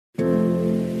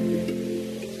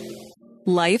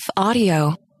Life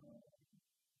Audio.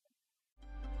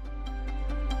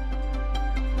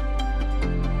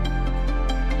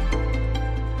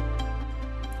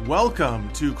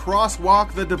 Welcome to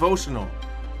Crosswalk the Devotional.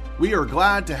 We are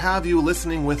glad to have you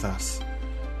listening with us.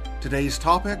 Today's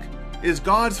topic is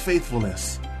God's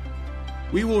faithfulness.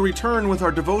 We will return with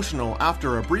our devotional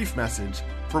after a brief message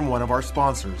from one of our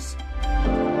sponsors.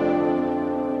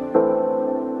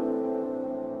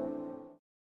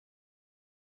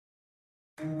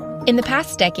 In the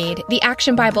past decade, the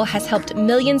Action Bible has helped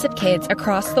millions of kids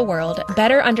across the world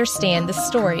better understand the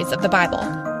stories of the Bible.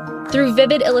 Through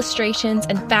vivid illustrations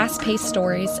and fast-paced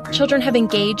stories, children have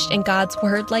engaged in God's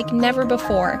Word like never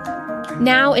before.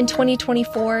 Now, in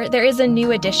 2024, there is a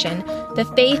new edition,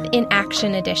 the Faith in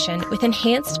Action Edition, with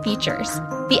enhanced features.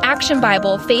 The Action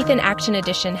Bible Faith in Action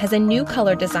Edition has a new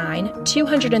color design,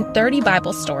 230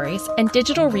 Bible stories, and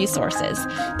digital resources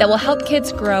that will help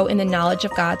kids grow in the knowledge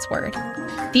of God's Word.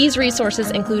 These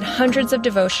resources include hundreds of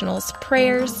devotionals,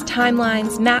 prayers,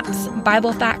 timelines, maps,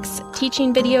 Bible facts,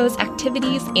 teaching videos,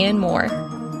 activities, and more.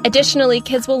 Additionally,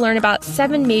 kids will learn about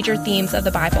 7 major themes of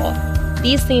the Bible.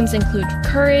 These themes include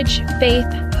courage, faith,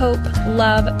 hope,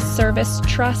 love, service,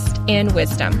 trust, and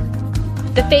wisdom.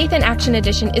 The Faith in Action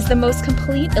Edition is the most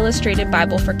complete illustrated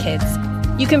Bible for kids.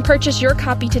 You can purchase your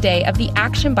copy today of the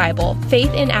Action Bible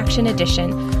Faith in Action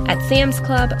Edition at Sam's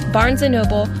Club, Barnes &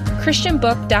 Noble,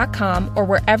 ChristianBook.com, or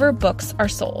wherever books are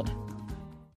sold.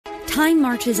 Time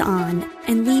marches on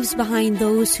and leaves behind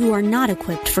those who are not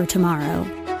equipped for tomorrow.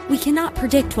 We cannot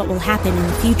predict what will happen in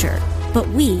the future, but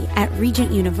we at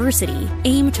Regent University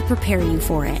aim to prepare you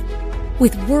for it.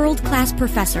 With world-class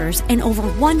professors and over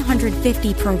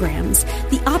 150 programs,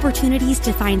 the opportunities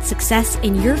to find success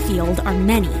in your field are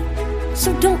many.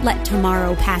 So don't let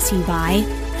tomorrow pass you by.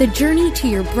 The journey to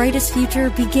your brightest future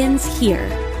begins here.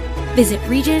 Visit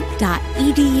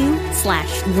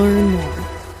regent.edu/learn more.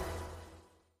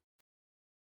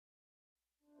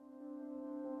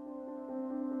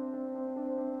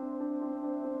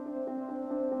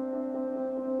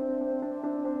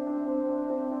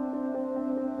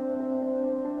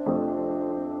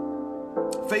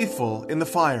 Faithful in the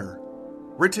Fire,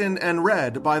 written and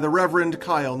read by the Reverend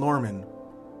Kyle Norman.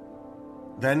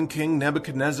 Then King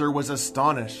Nebuchadnezzar was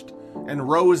astonished and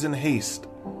rose in haste.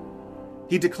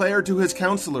 He declared to his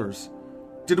counselors,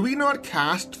 "Did we not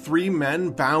cast 3 men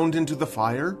bound into the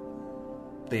fire?"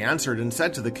 They answered and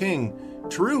said to the king,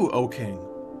 "True, O king."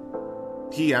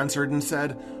 He answered and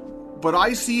said, "But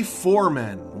I see 4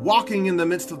 men walking in the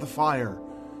midst of the fire,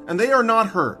 and they are not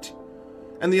hurt.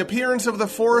 And the appearance of the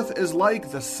 4th is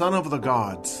like the Son of the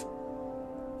Gods."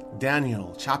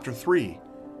 Daniel chapter 3,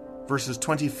 verses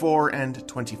 24 and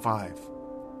 25.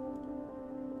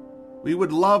 We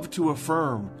would love to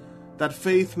affirm that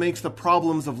faith makes the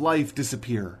problems of life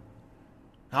disappear.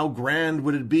 How grand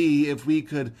would it be if we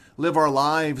could live our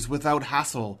lives without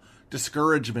hassle,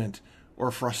 discouragement,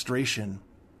 or frustration?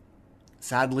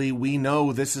 Sadly, we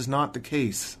know this is not the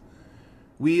case.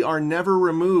 We are never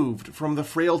removed from the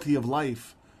frailty of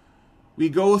life. We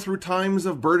go through times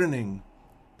of burdening,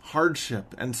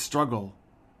 hardship, and struggle.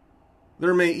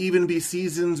 There may even be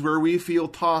seasons where we feel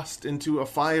tossed into a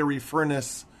fiery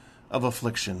furnace of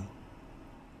affliction.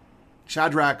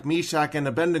 Shadrach, Meshach, and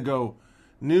Abednego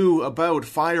knew about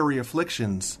fiery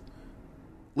afflictions.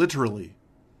 Literally,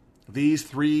 these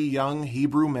 3 young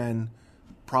Hebrew men,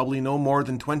 probably no more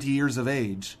than 20 years of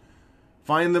age,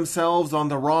 find themselves on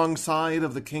the wrong side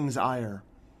of the king's ire.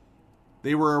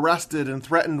 They were arrested and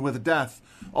threatened with death,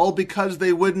 all because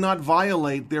they would not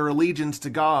violate their allegiance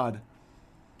to God.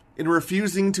 In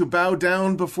refusing to bow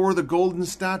down before the golden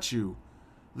statue,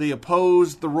 they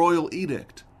opposed the royal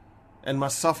edict and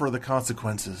must suffer the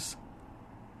consequences.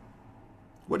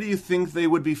 What do you think they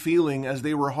would be feeling as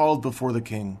they were hauled before the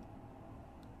king?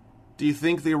 Do you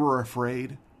think they were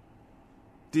afraid?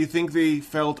 Do you think they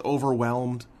felt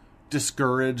overwhelmed,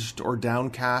 discouraged, or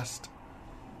downcast?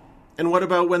 And what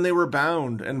about when they were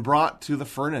bound and brought to the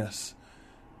furnace?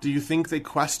 Do you think they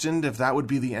questioned if that would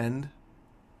be the end?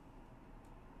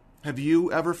 Have you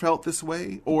ever felt this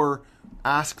way or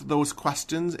asked those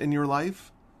questions in your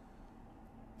life?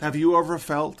 Have you ever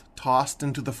felt tossed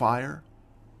into the fire?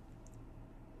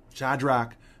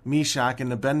 Shadrach, Meshach,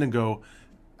 and Abednego,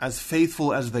 as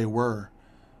faithful as they were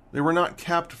not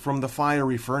kept from the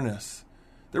fiery furnace.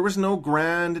 There was no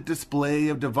grand display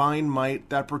of divine might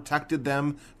that protected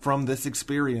them from this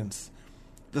experience.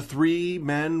 The 3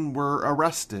 men were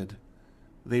arrested,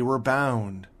 they were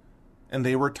bound, and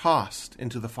they were tossed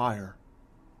into the fire.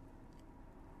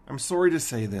 I'm sorry to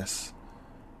say this,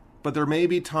 but there may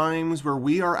be times where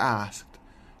we are asked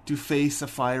to face a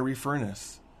fiery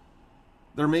furnace.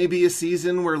 There may be a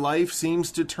season where life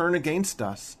seems to turn against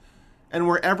us, and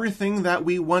where everything that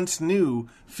we once knew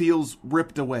feels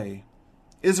ripped away.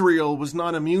 Israel was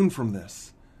not immune from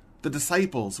this. The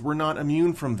disciples were not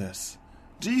immune from this.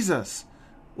 Jesus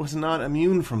was not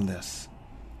immune from this.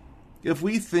 If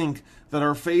we think that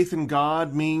our faith in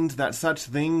God means that such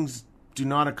things do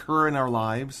not occur in our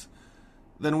lives,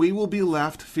 then we will be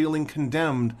left feeling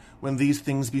condemned when these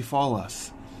things befall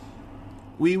us.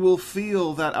 We will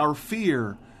feel that our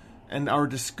fear and our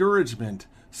discouragement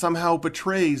somehow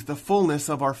betrays the fullness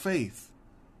of our faith.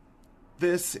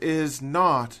 This is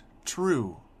not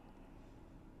true.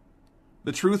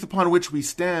 The truth upon which we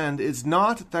stand is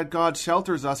not that God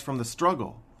shelters us from the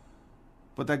struggle,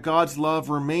 but that God's love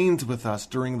remains with us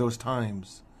during those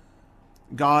times.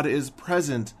 God is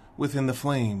present within the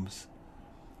flames.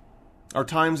 Our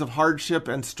times of hardship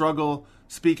and struggle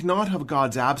speak not of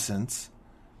God's absence.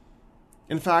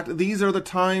 In fact, these are the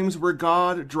times where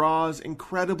God draws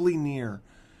incredibly near.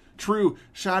 True,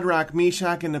 Shadrach,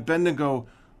 Meshach, and Abednego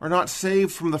are not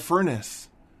saved from the furnace,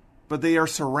 but they are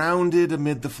surrounded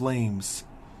amid the flames.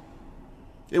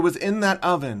 It was in that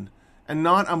oven, and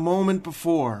not a moment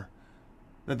before,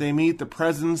 that they meet the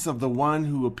presence of the one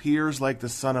who appears like the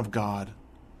Son of God.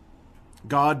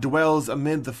 God dwells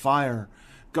amid the fire.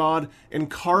 God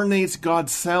incarnates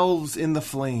God's selves in the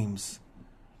flames.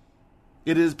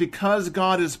 It is because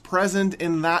God is present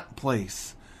in that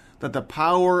place that the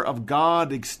power of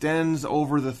God extends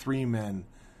over the three men,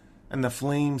 and the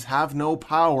flames have no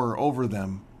power over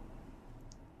them.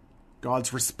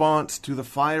 God's response to the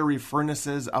fiery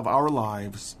furnaces of our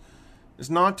lives is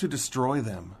not to destroy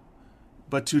them,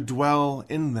 but to dwell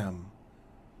in them.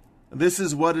 This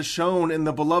is what is shown in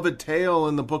the beloved tale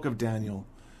in the book of Daniel.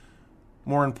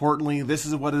 More importantly, this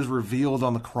is what is revealed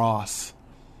on the cross.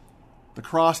 The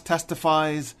cross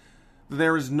testifies that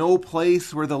there is no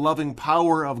place where the loving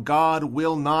power of God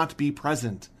will not be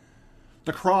present.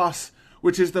 The cross,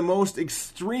 which is the most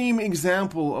extreme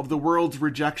example of the world's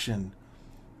rejection,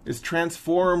 is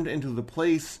transformed into the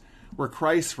place where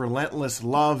Christ's relentless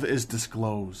love is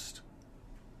disclosed,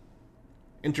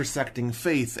 intersecting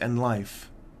faith and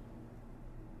life.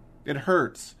 It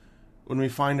hurts when we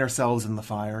find ourselves in the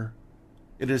fire.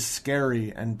 It is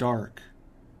scary and dark.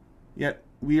 Yet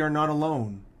we are not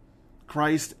alone.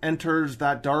 Christ enters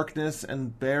that darkness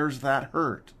and bears that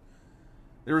hurt.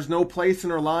 There is no place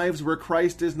in our lives where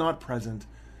Christ is not present.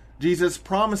 Jesus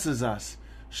promises us,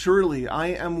 "Surely I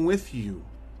am with you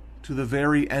to the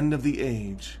very end of the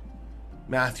age."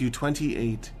 Matthew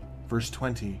 28, verse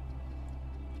 20.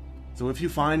 So if you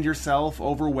find yourself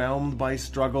overwhelmed by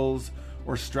struggles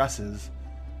or stresses,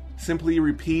 simply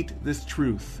repeat this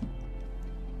truth.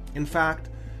 In fact,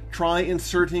 try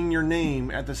inserting your name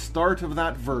at the start of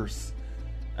that verse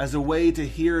as a way to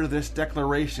hear this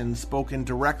declaration spoken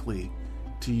directly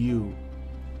to you.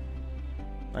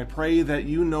 I pray that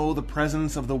you know the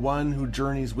presence of the one who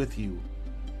journeys with you.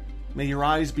 May your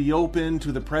eyes be open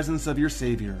to the presence of your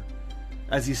Savior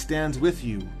as he stands with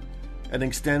you and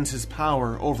extends his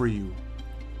power over you.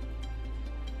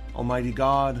 Almighty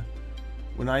God,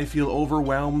 when I feel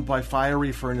overwhelmed by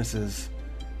fiery furnaces,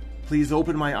 please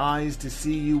open my eyes to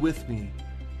see you with me.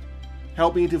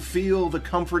 Help me to feel the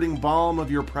comforting balm of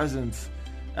your presence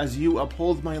as you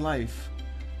uphold my life.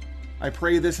 I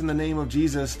pray this in the name of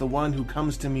Jesus, the one who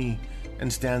comes to me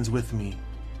and stands with me.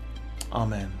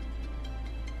 Amen.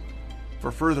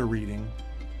 For further reading,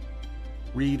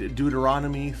 read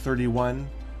Deuteronomy 31,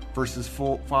 verses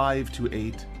 5 to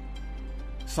 8,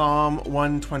 Psalm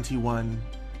 121,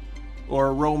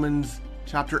 or Romans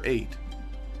chapter 8,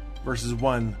 verses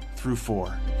 1 through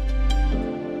 4.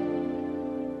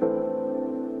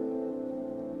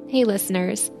 Hey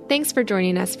listeners, thanks for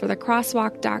joining us for the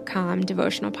Crosswalk.com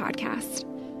devotional podcast.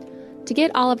 To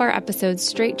get all of our episodes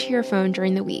straight to your phone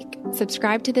during the week,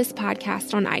 subscribe to this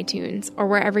podcast on iTunes or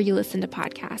wherever you listen to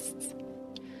podcasts.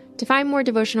 To find more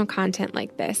devotional content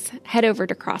like this, head over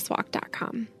to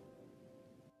Crosswalk.com.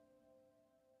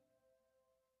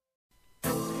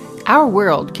 Our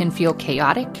world can feel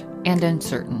chaotic and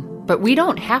uncertain, but we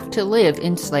don't have to live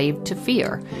enslaved to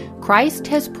fear. Christ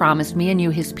has promised me and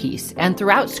you his peace, and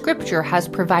throughout Scripture has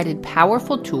provided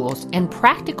powerful tools and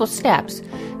practical steps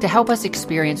to help us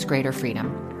experience greater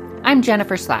freedom. I'm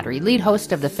Jennifer Slattery, lead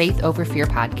host of the Faith Over Fear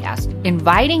podcast,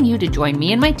 inviting you to join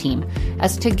me and my team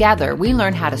as together we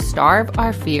learn how to starve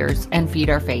our fears and feed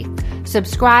our faith.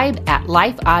 Subscribe at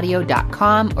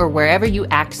lifeaudio.com or wherever you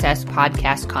access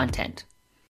podcast content.